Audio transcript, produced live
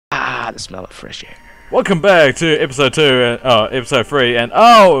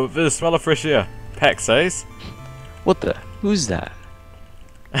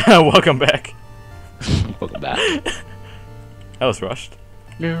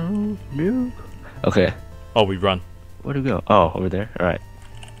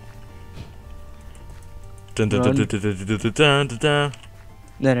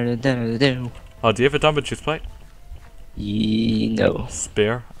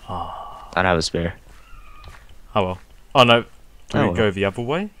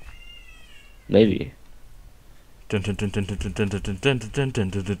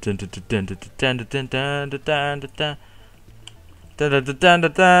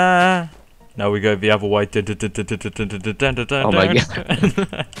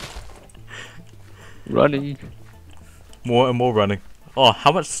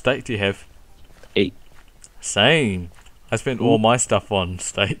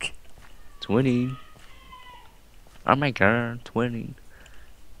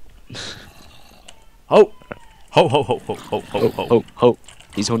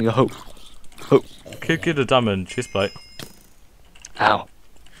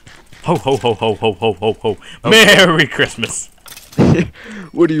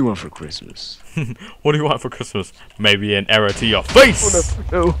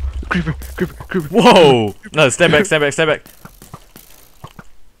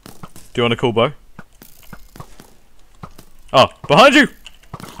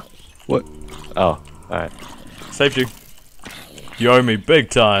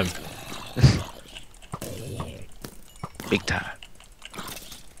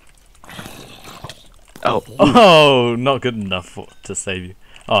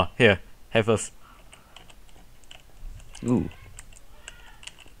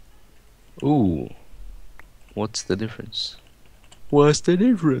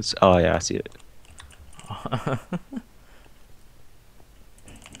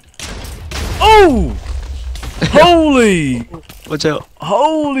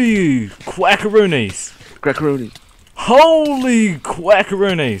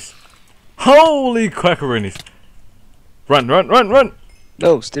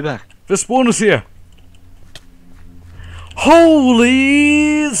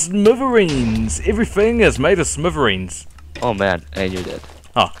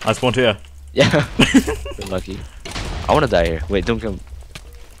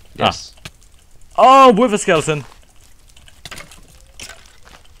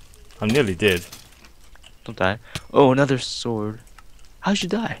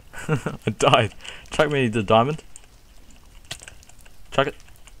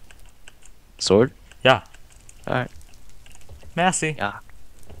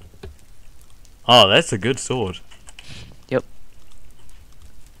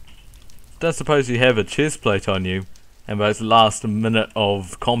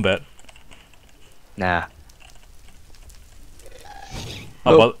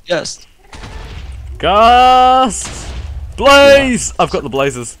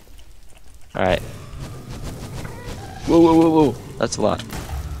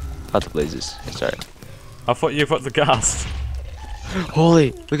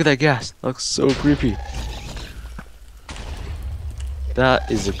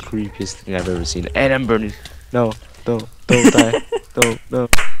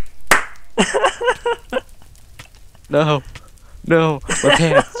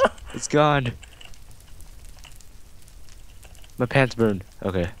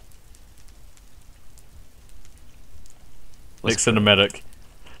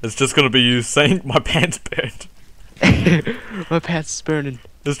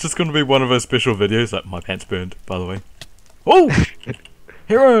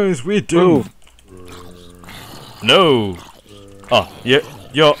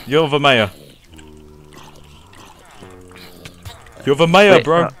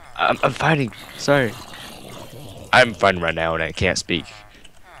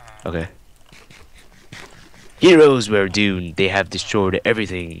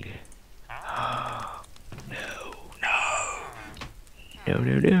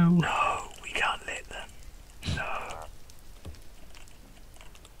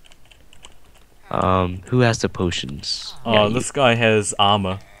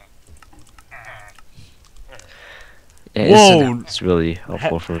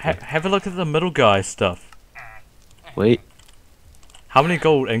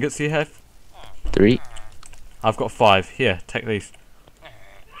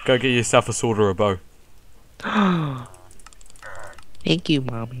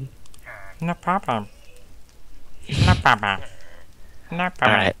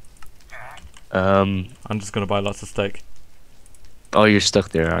I'm just gonna buy lots of steak. Oh, you're stuck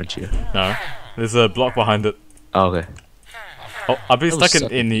there, aren't you? No, there's a block behind it. Oh, okay. Oh, I've been That was stuck in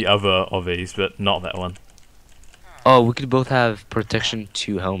sucking. any other of these, but not that one. Oh, we could both have protection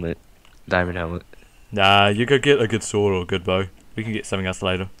 2 helmet, diamond helmet. Nah, you go get a good sword or a good bow. We can get something else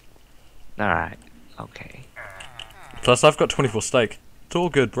later. All right. Okay. Plus, I've got 24 steak. It's all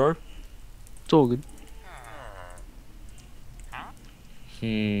good, bro. It's all good.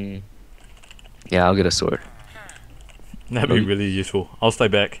 Yeah, I'll get a sword. That'd be really useful. I'll stay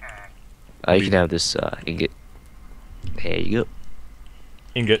back. You can have this ingot. There you go.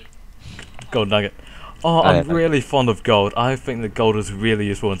 Ingot. Gold nugget. Oh, I'm really fond of gold. I think that gold is really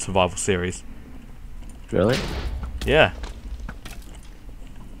useful in survival series. Really? Yeah.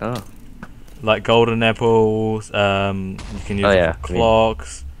 Oh. Like golden apples, you can use it for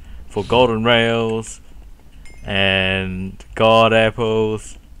clocks, for golden rails, and god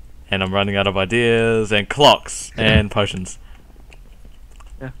apples, and I'm running out of ideas, and clocks, and potions.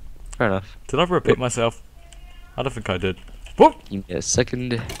 Yeah, fair enough. Did I repeat myself? I don't think I did. Whoop! Give me a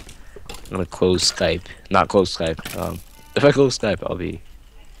second. I'm gonna close Skype. Not close Skype. If I close Skype, I'll be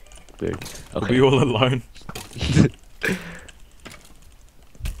weird. We'll Okay. be all alone.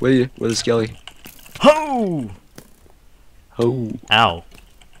 Where are you? Where's the skelly? Ho! Oh. Ow.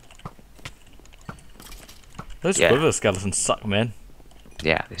 Those Yeah. quiver skeletons suck, man.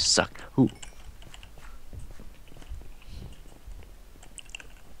 Yeah, they suck. Ooh.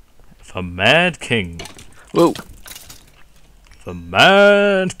 The Mad King. Whoa. The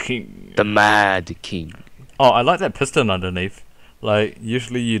Mad King. The Mad King. Oh, I like that piston underneath. Like,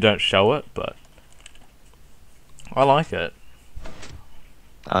 usually you don't show it, but I like it.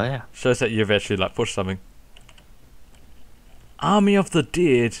 Oh yeah. Shows that you've actually like pushed something. Army of the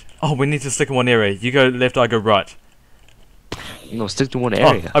Dead. Oh, we need to stick in one area. You go left, I go right. No, stick to one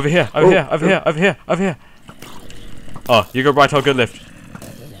area. Oh, over here, over here, over here, over here, over here. Oh, you go right, I'll go left.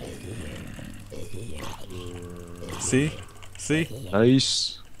 See? See?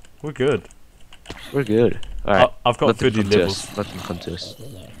 Nice. We're good. We're good. Alright. I've got Let them 30 come to levels. us. Let them come to us.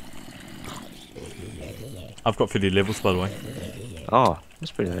 I've got 30 levels, by the way. Oh,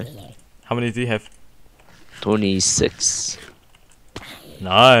 that's pretty nice. How many do you have? 26.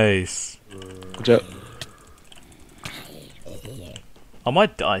 Nice. Good job. I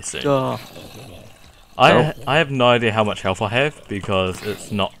might die soon. Oh. I have no idea how much health I have because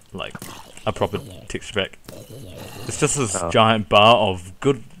it's not like a proper texture pack. It's just this giant bar of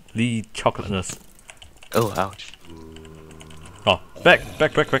goodly chocolateness. Oh, ouch. Oh, back.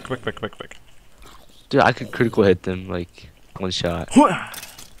 Dude, I could critical hit them like one shot.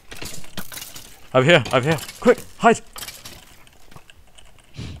 Over here, quick, hide!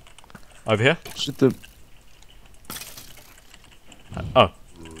 Over here? Shoot them. Oh,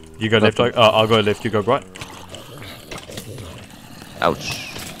 you go left, I'll go left, you go right. Ouch.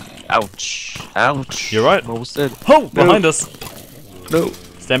 Ouch. Ouch. You're right. I'm almost dead. Oh, behind us! No.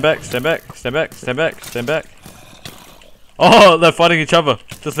 Stand back. Oh, they're fighting each other.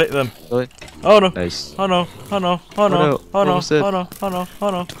 Just let them. Really? Oh no. Nice. Oh no.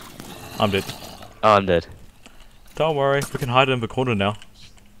 I'm dead. Oh, I'm dead. Don't worry, we can hide in the corner now.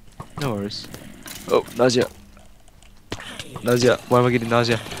 No worries. Oh, nausea. Nausea. Why am I getting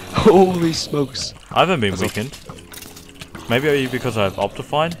nausea? Holy smokes. I haven't been weakened. Maybe because I have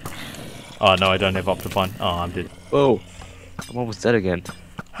Optifine? Oh no, I don't have Optifine. Oh, I'm dead. Whoa. I'm almost dead again.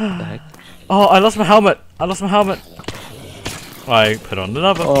 What the heck? Oh, I lost my helmet. I put on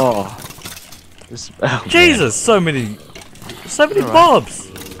another. Oh. Oh Jesus, so many mobs.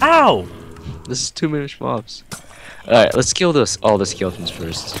 Ow. This is too many mobs. Alright, let's kill all the skeletons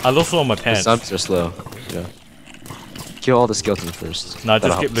first. I lost all my The pants. zombies are slow. Yeah. Kill all the skeletons first. No, I just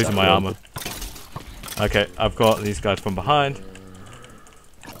That'll keep help us losing out my a little armor. Okay, I've got these guys from behind.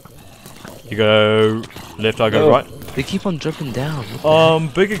 You go left, I go No. right. They keep on jumping down. What the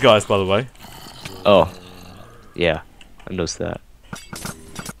heck? Bigger guys, by the way. Oh. Yeah. I noticed that.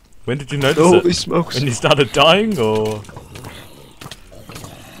 When did you notice Holy it? smokes. When you started dying, or?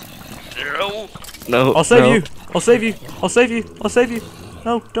 No. I'll save no. you. I'll save you. I'll save you. I'll save you.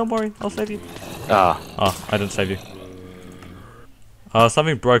 No, don't worry. I'll save you. Ah. Oh, I didn't save you.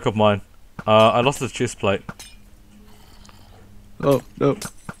 Something broke off mine. I lost the chest plate. Oh, no.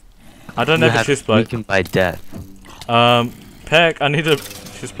 I don't have a chest plate. Weakened by death. Pack, I need a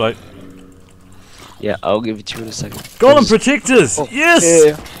chest plate. Yeah, I'll give it to you in a second. Golem protectors! Oh, Yes!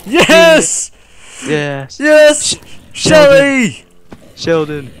 yeah. Yes! Yes. Yes! Shelly!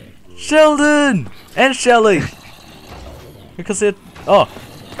 Sheldon. Sheldon! And Shelly! Because they're... Oh!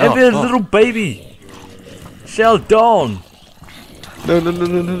 And their little baby! Sheldon! No, no, no,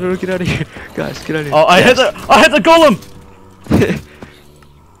 no, no, no, get out of here. Guys, get out of here. Oh, I hit the golem!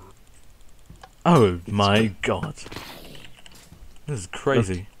 Oh It's my god. This is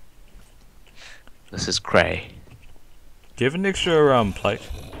crazy. This is cray. Do you have an extra plate?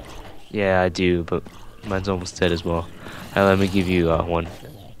 Yeah, I do, but mine's almost dead as well. Alright, let me give you one.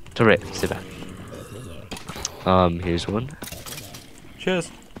 Torbray, sit back. Here's one.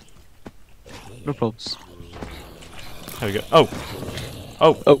 Cheers. No problems. There we go. Oh!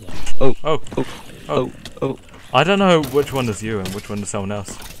 Oh! Oh, oh, Oh! oh, oh, oh. I don't know which one is you and which one is someone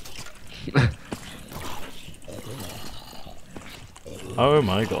else. Oh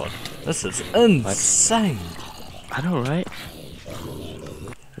my god. This is insane! I know, right?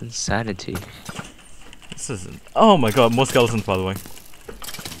 Insanity. This isn't. Oh my god, more skeletons by the way.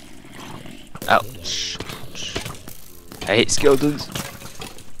 Ouch. I hate skeletons.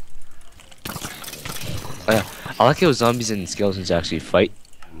 Oh, yeah. I like how zombies and skeletons actually fight.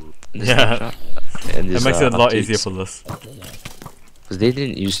 Yeah. And It makes it a lot easier for this. Because they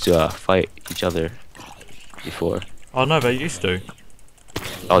didn't used to fight each other before. Oh no, they used to.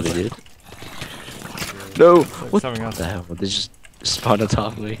 Oh, they did? No! Like What something else. the hell? They just spawned on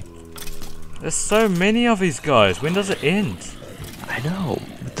top of me. There's so many of these guys. When does it end? I know.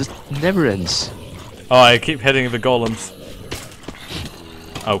 This never ends. Oh, I keep hitting the golems.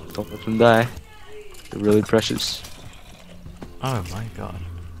 Oh. Don't let them die. They're really precious. Oh my god.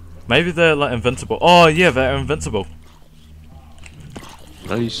 Maybe they're like invincible. Oh yeah, they're invincible.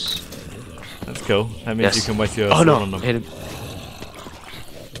 Nice. That's cool. That means you Yes. can waste your Oh sword no! on them. Hit him.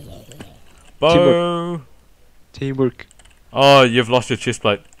 Bow! Teamwork. Oh, you've lost your chest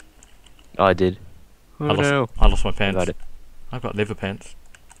plate. Oh, I did. Oh no. I lost my I pants. got it. I've got leather pants.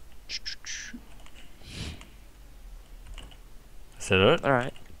 Is that it?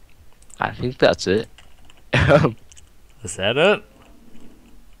 Alright. I think that's it. Is that it?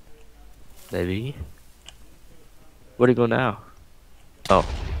 Maybe. Where do you go now? Oh.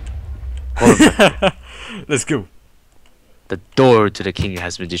 Let's go. The door to the king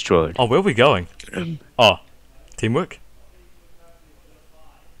has been destroyed. Oh, where are we going? Oh, teamwork?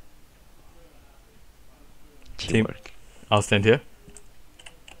 Teamwork. I'll stand here.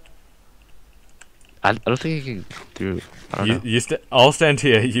 I don't think you can through. I don't know. I'll stand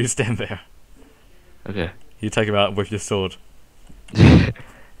here, you stand there. Okay. You take him out with your sword.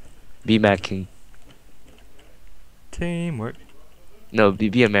 Be Mad King. Teamwork. No,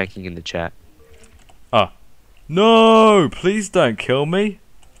 be a Mad King in the chat. Ah. No! Please don't kill me!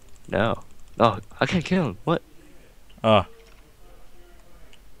 No. Oh, I can't kill him. What? Ah.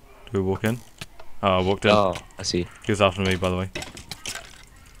 Do we walk in? Oh, I walked in. Oh, I see. He was after me, by the way.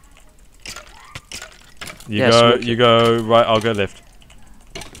 Yeah, You go right, I'll go left.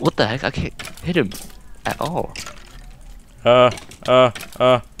 What the heck? I can't hit him at all.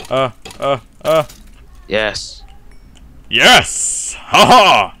 Yes. Yes!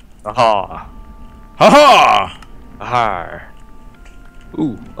 Ha Aha. ha! Ha Aha.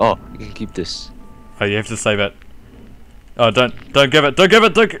 Ooh. Oh, you can keep this. Oh, you have to save it. Oh, don't give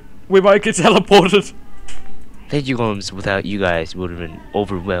it, we might get teleported. Thank you, golems. Without you guys, we would have been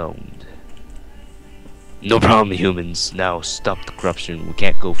overwhelmed. No problem, humans. Now stop the corruption. We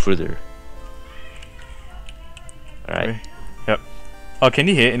can't go further. Alright. Yep. Oh, can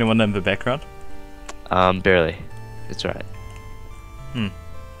you hear anyone in the background? Barely. It's alright.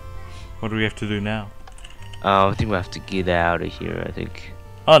 What do we have to do now? I think we have to get out of here, I think.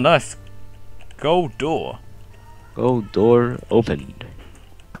 Oh, nice. Gold door. Oh, door opened.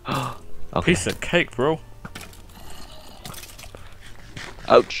 Okay. Piece of cake, bro.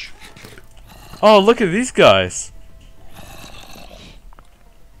 Ouch. Oh, look at these guys.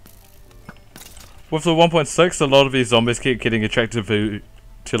 With the 1.6, a lot of these zombies keep getting attracted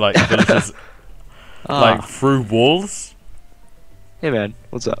to like villages, like through walls. Hey man,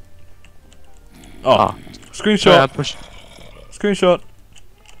 what's up? Oh, screenshot. Push. Screenshot.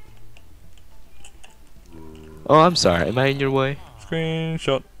 Oh, I'm sorry. Am I in your way?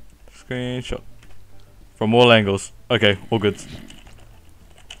 Screenshot. Screenshot. From all angles. Okay, all good.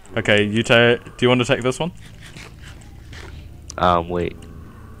 Okay, do you want to take this one? Wait.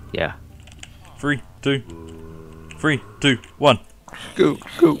 Yeah. 3, 2, 1. Go,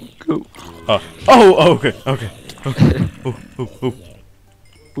 go, go. Oh, okay. Oh.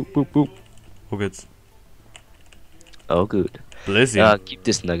 Boop, boop, boop. All good. Oh, good. Blizz him. Keep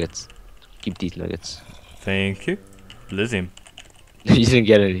this nuggets. Keep these nuggets. Thank you. Blizz him. You didn't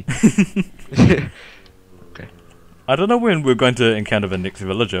get any. Okay. I don't know when we're going to encounter the next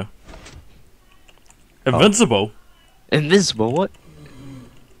villager. Invincible? Invincible? What?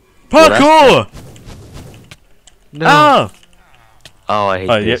 Parkour! No. Ah! Oh, I hate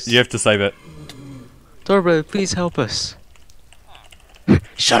Oh, this. you have to save it. Torbray, please help us.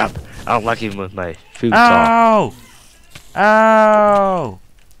 Shut up! I don't like him with my food talk. Ow! Ow!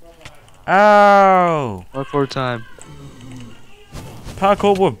 Ow! One more time.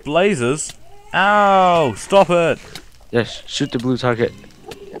 Parkour with blazers. Ow! Stop it! Yes, shoot the blue target.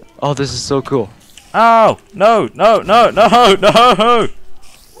 Oh, this is so cool. Ow! No! No! No! No! No!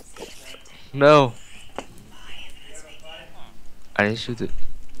 No. I didn't shoot it.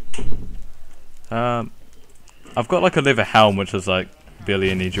 I've got like a leather helm, which is like barely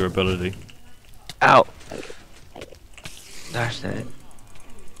any durability. Ow. Gosh, that.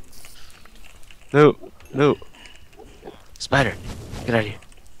 No. No. Spider, get out of here.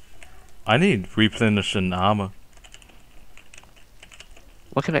 I need replenishing armor.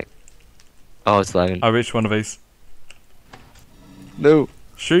 What can I? Oh, it's lagging. I reached one of these. No.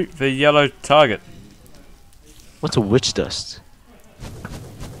 Shoot the yellow target. What's a witch dust?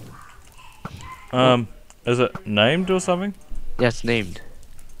 Is it named or something? Yeah, it's named.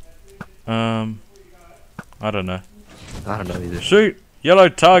 I don't know. I don't know either. Shoot! Yellow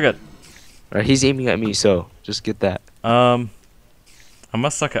target! Right, he's aiming at me, so just get that. I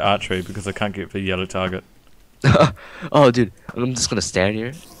must suck at archery because I can't get the yellow target. Oh, dude, I'm just gonna stand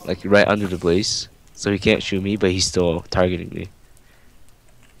here, like right under the blaze, so he can't shoot me, but he's still targeting me.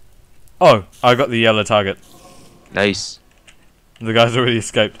 Oh, I got the yellow target. Nice. The guy's already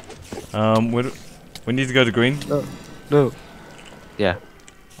escaped. We need to go to green. No. No. Yeah.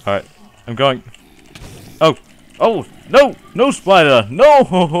 Alright, I'm going. Oh! Oh! No! No, spider!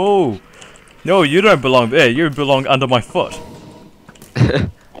 No! No, you don't belong there. You belong under my foot.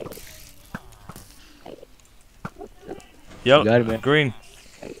 Yep, Got it, man. green.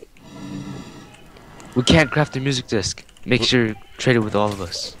 We can't craft the music disc. Make sure you trade it with all of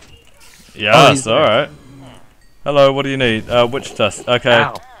us. Yes, alright. Hello, what do you need? Witch dust.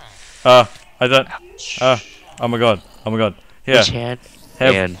 Okay. Ow. I don't. Oh my god. Oh my god. Here. Witch hand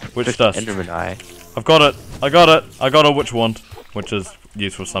Have and witch dust. Enderman eye. I've got it. I got it. I got a witch wand, which is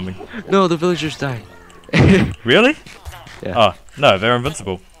useful for something. No, the villagers died. Really? Yeah. Oh, no, they're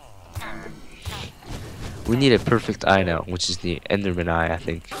invincible. We need a perfect eye now, which is the Enderman eye, I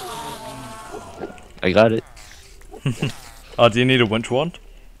think. I got it. Oh, do you need a witch wand?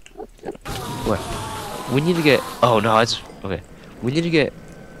 What? We need to get. Oh no, it's okay. We need to get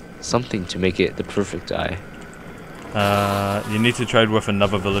something to make it the perfect eye. You need to trade with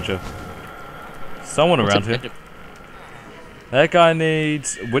another villager. Someone around here. That guy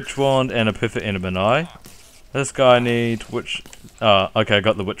needs witch wand and a perfect enderman eye. This guy needs witch. Okay, I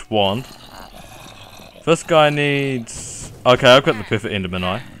got the witch wand. This guy needs. Okay, I've got the perfect enderman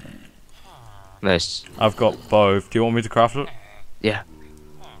eye. Nice. I've got both. Do you want me to craft it? Yeah.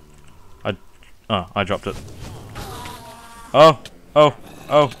 I dropped it. Oh, oh,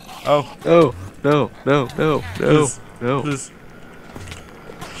 oh, oh. No, no, no, no, no, no. Please.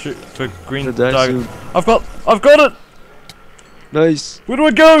 Shoot the green Gonna die target. soon. I've got it! Nice. Where do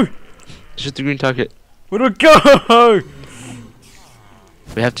I go? Shoot the green target. Where do I go?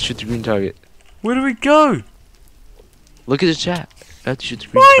 We have to shoot the green target. Where do we go? Look at the chat. We have to shoot the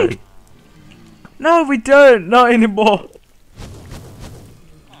green Wait! target. No, we don't. Not anymore.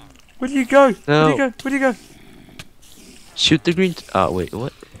 Where do you go? No. Where do you go? Where do you go? Shoot the green. Oh wait,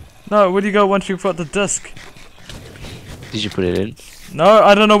 what? No, where do you go once you've got the disc? Did you put it in? No,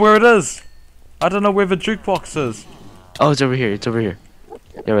 I don't know where it is. I don't know where the jukebox is. Oh, it's over here. It's over here.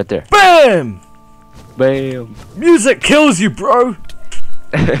 Yeah, right there. BAM! Bam. Music kills you, bro.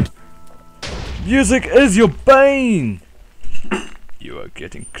 Music is your bane. You are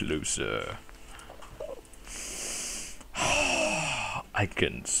getting closer. I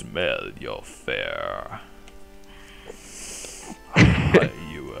can smell your fear.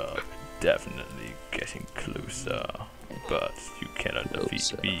 You are definitely getting closer, but you cannot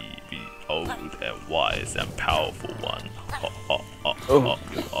defeat me, the old and wise and powerful one.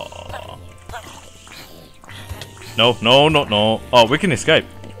 No, no, no, no. Oh, we can escape.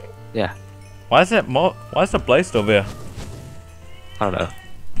 Yeah. Why is that why is the blaze still there? I don't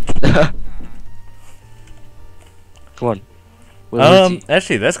know. Come on.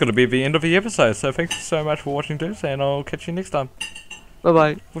 Actually, that's going to be the end of the episode. So thank you so much for watching, dudes, and I'll catch you next time. Bye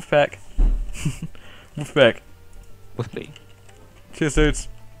bye. With back. With back. With me. Cheers, dudes.